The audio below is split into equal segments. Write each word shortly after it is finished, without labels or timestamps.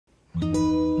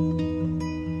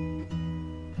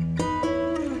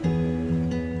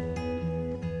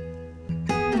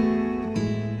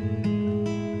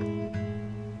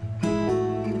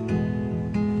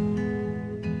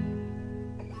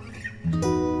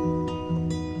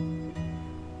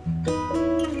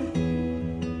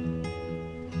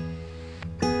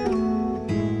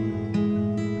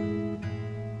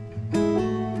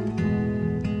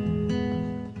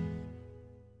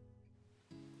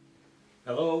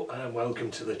Hello and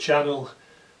welcome to the channel,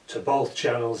 to both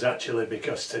channels actually,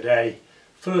 because today,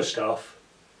 first off,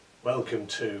 welcome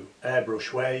to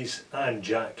Airbrush Ways. I'm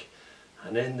Jack,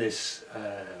 and in this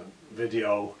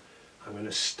video I'm going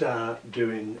to start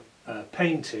doing a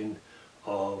painting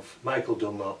of Michael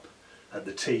Dunlop at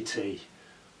the TT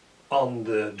on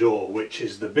the door, which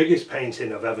is the biggest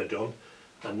painting I've ever done.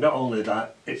 And not only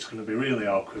that, it's going to be really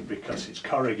awkward because it's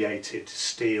corrugated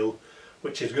steel,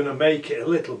 which is going to make it a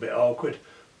little bit awkward,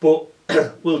 but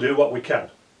we'll do what we can.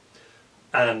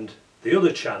 And the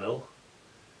other channel,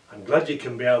 I'm glad you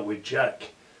can be out with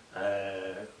Jack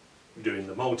doing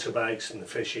the motorbikes and the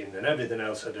fishing and everything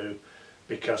else I do,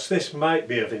 because this might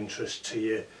be of interest to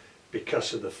you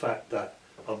because of the fact that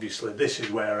obviously this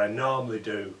is where I normally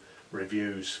do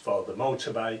reviews for the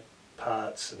motorbike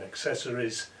parts and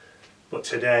accessories, but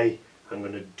today I'm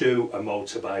going to do a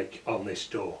motorbike on this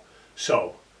door.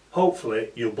 So hopefully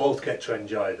you'll both get to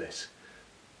enjoy this.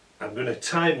 I'm going to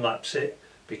time lapse it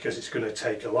because it's going to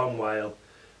take a long while.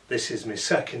 This is my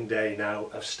second day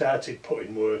now. I've started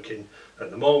putting work in.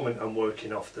 At the moment I'm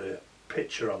working off the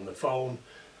picture on the phone.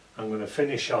 I'm going to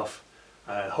finish off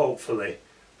hopefully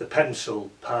the pencil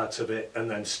part of it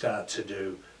and then start to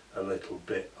do a little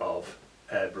bit of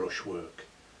airbrush work.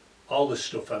 All the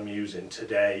stuff I'm using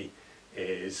today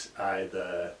is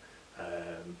either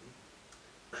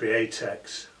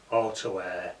Createx, Auto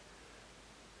Air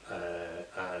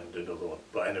and another one,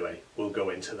 but anyway, we'll go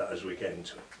into that as we get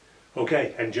into it.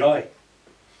 Okay, enjoy!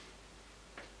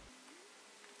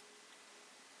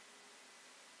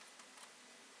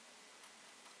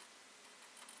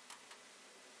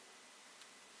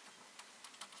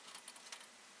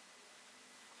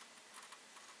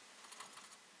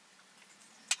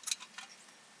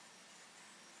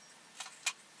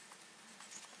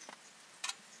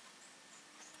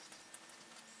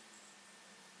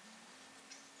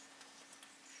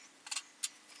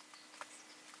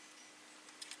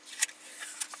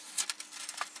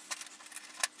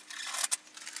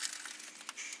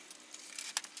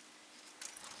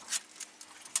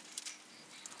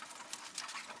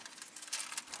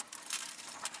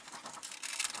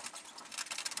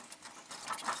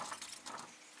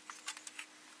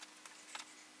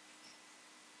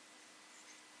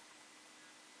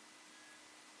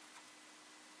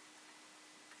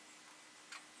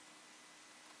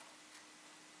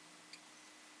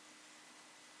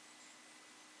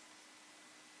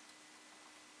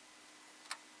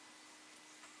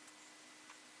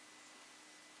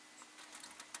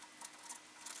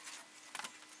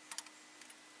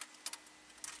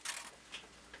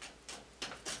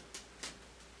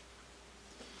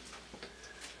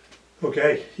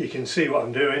 Okay, you can see what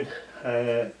I'm doing.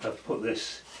 I've put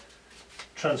this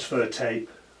transfer tape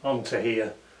onto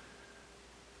here.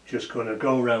 Just going to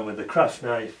go around with the craft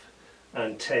knife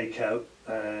and take out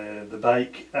the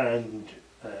bike and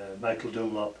Michael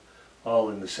Dunlop all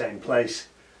in the same place,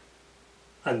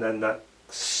 and then that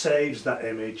saves that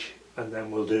image, and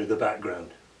then we'll do the background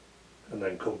and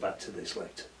then come back to this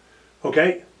later.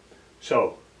 Okay,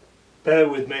 so bear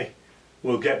with me,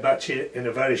 we'll get back to you in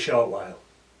a very short while.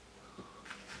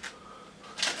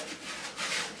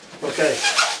 Okay,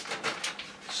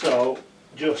 so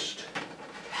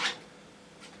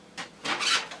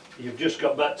you've just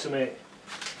got back to me.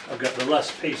 I've got the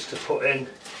last piece to put in.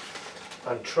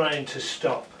 I'm trying to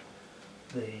stop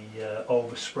the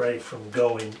overspray from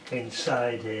going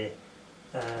inside here,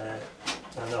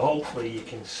 and hopefully you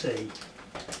can see.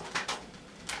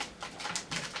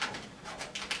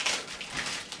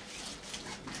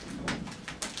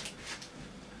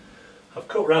 I've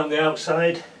cut round the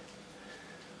outside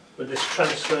with this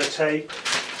transfer tape.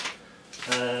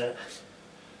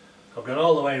 I've gone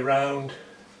all the way round,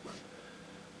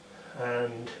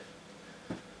 and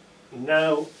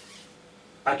now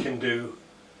I can do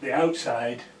the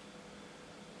outside,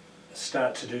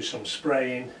 start to do some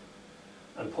spraying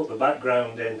and put the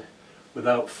background in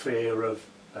without fear of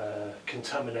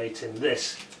contaminating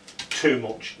this too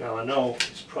much. Now I know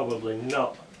it's probably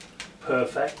not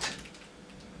perfect,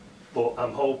 but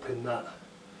I'm hoping that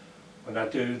when I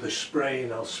do the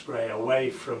spraying, I'll spray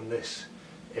away from this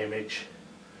image,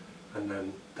 and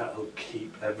then that'll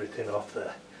keep everything off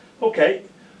there. Okay,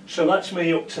 so that's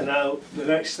me up to now. The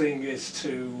next thing is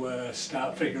to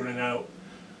start figuring out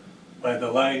where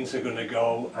the lines are going to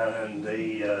go, and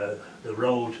the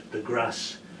road, the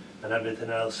grass and everything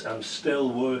else. I'm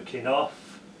still working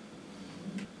off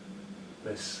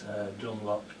this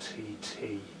Dunlop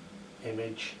TT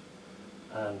image,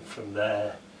 and from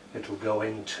there it'll go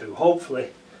into hopefully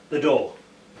the door.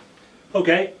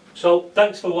 Okay, so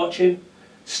thanks for watching,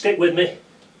 stick with me.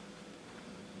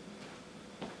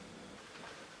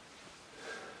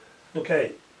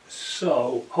 Okay,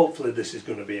 so hopefully this is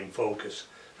going to be in focus.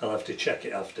 I'll have to check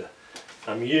it after.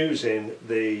 I'm using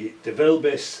the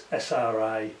DeVilbiss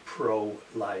SRI Pro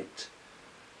Light.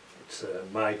 It's a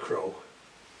micro.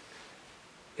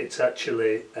 It's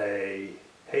actually a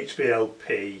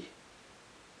HVLP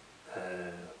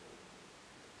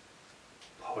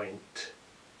 0.8,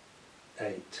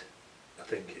 I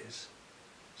think it is,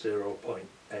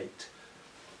 0.8.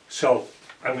 So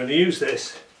I'm going to use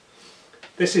this.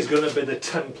 This is going to be the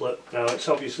template. Now it's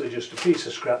obviously just a piece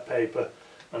of scrap paper,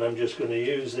 and I'm just going to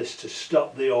use this to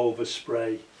stop the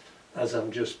overspray as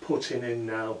I'm just putting in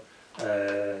now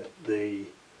the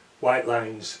white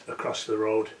lines across the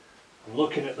road. I'm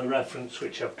looking at the reference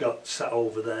which I've got sat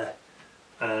over there,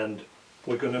 and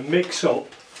we're going to mix up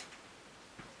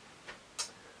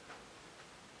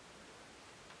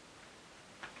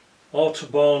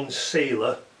Autobahn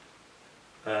sealer,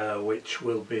 which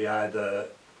will be either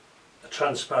a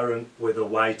transparent with a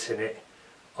white in it,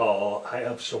 or I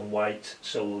have some white,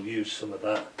 so we'll use some of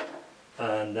that.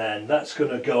 And then that's going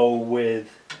to go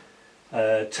with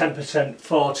 10%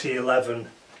 4011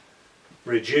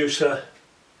 reducer,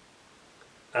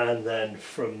 and then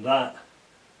from that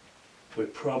we're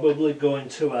probably going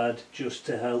to add, just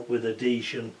to help with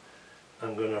adhesion,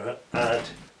 I'm going to add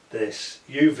this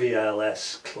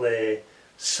UVLS clear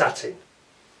satin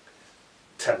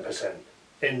 10%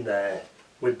 in there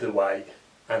with the white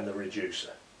and the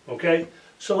reducer. Okay,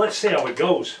 so let's see how it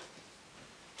goes.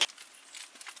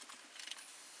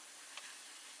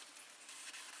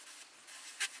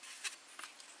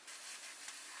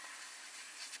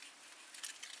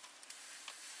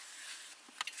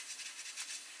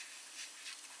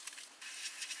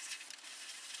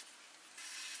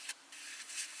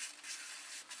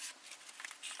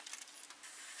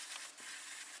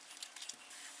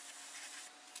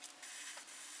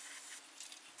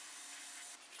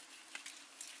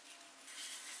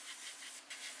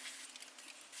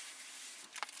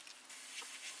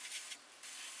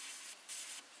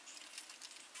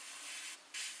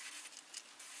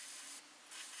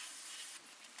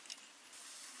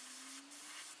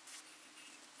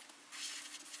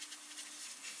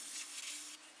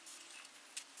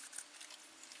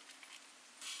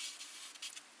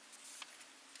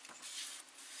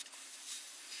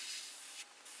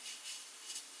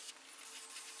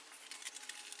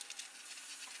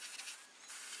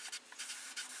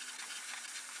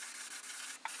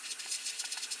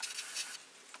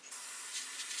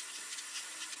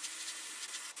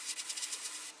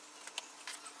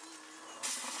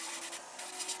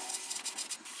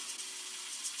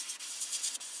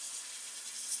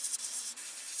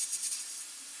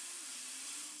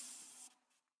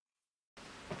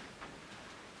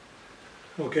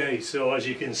 Okay, so as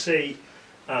you can see,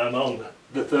 I'm on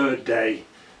the third day,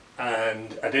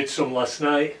 and I did some last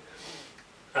night,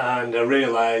 and I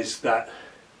realised that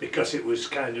because it was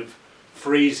kind of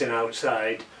freezing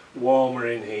outside, warmer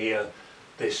in here,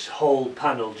 this whole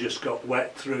panel just got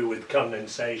wet through with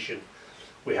condensation.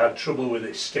 We had trouble with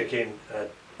it sticking,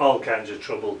 all kinds of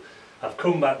trouble. I've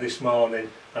come back this morning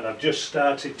and I've just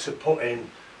started to put in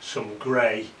some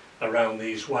grey around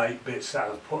these white bits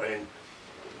that I've put in.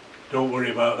 Don't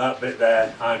worry about that bit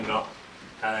there, I'm not.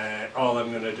 All I'm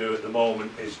going to do at the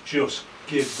moment is just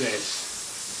give this,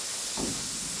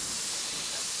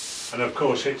 and of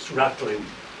course it's rattling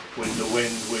with the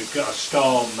wind. We've got a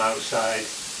storm outside,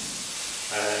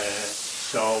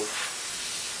 so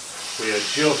we are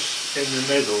just in the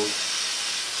middle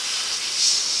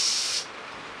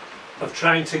of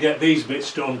trying to get these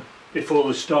bits done before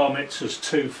the storm hits us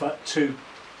too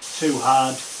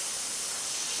hard.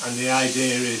 And the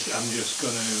idea is I'm just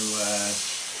going to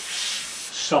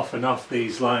soften off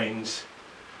these lines,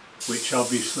 which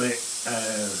obviously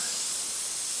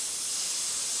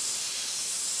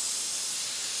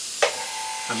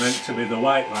are meant to be the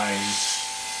white lines.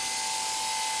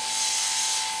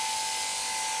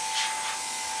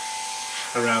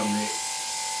 Around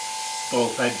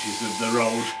both edges of the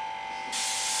road.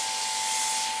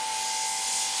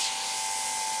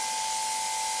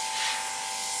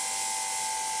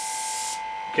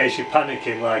 In case you're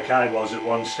panicking like I was at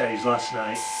one stage last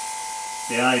night,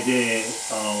 the idea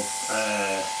of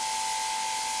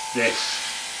this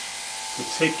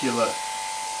particular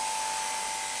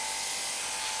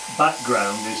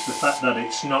background is the fact that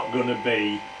it's not going to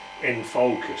be in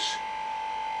focus,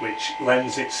 which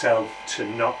lends itself to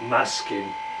not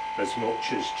masking as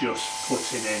much as just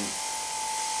putting in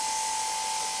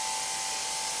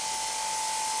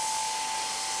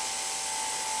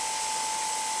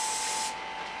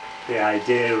the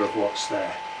idea of what's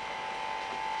there.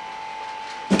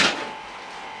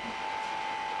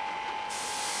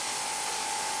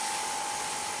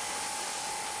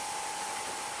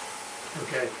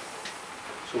 Okay,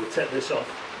 so we'll take this off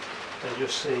and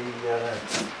just see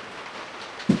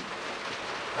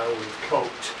how we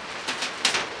coat.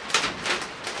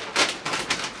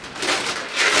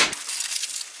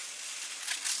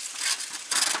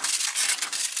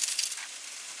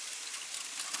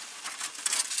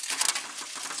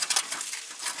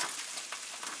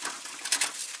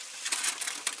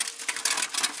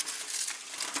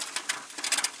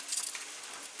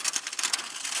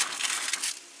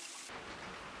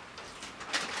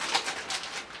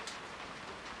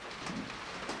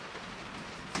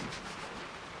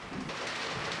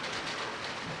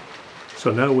 So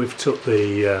now we've took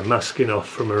the masking off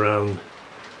from around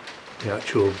the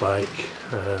actual bike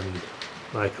and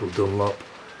Michael Dunlop.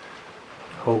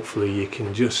 Hopefully you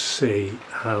can just see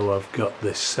how I've got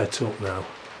this set up now.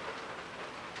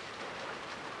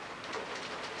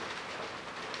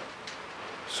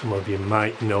 Some of you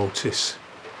might notice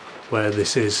where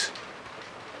this is.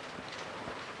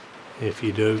 If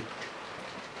you do,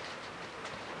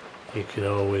 you can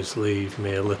always leave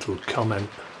me a little comment.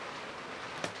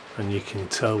 And you can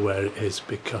tell where it is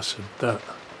because of that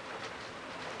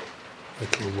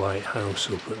little white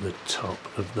house up at the top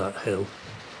of that hill.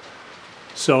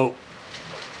 So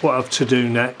what I have to do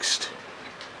next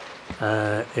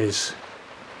is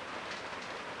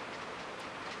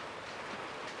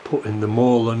put in the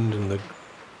moorland and the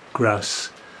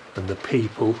grass and the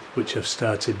people, which I've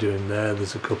started doing there.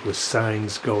 There's a couple of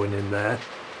signs going in there,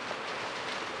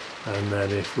 and then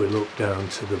if we look down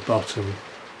to the bottom,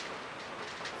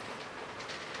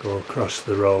 go across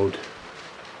the road,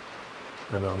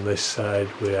 and on this side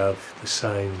we have the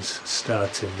signs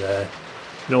starting there.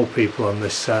 No people on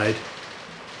this side,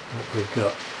 but we've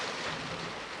got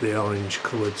the orange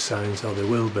coloured signs, or they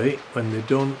will be when they're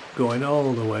done, going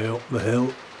all the way up the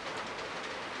hill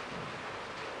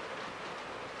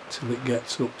till it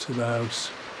gets up to the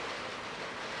house.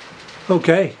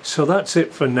 Okay, so that's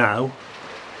it for now.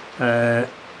 I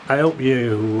hope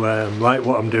you like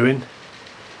what I'm doing.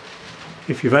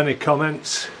 If you've any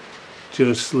comments,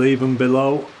 just leave them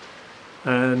below,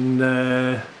 and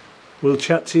we'll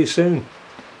chat to you soon.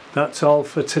 That's all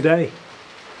for today.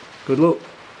 Good luck.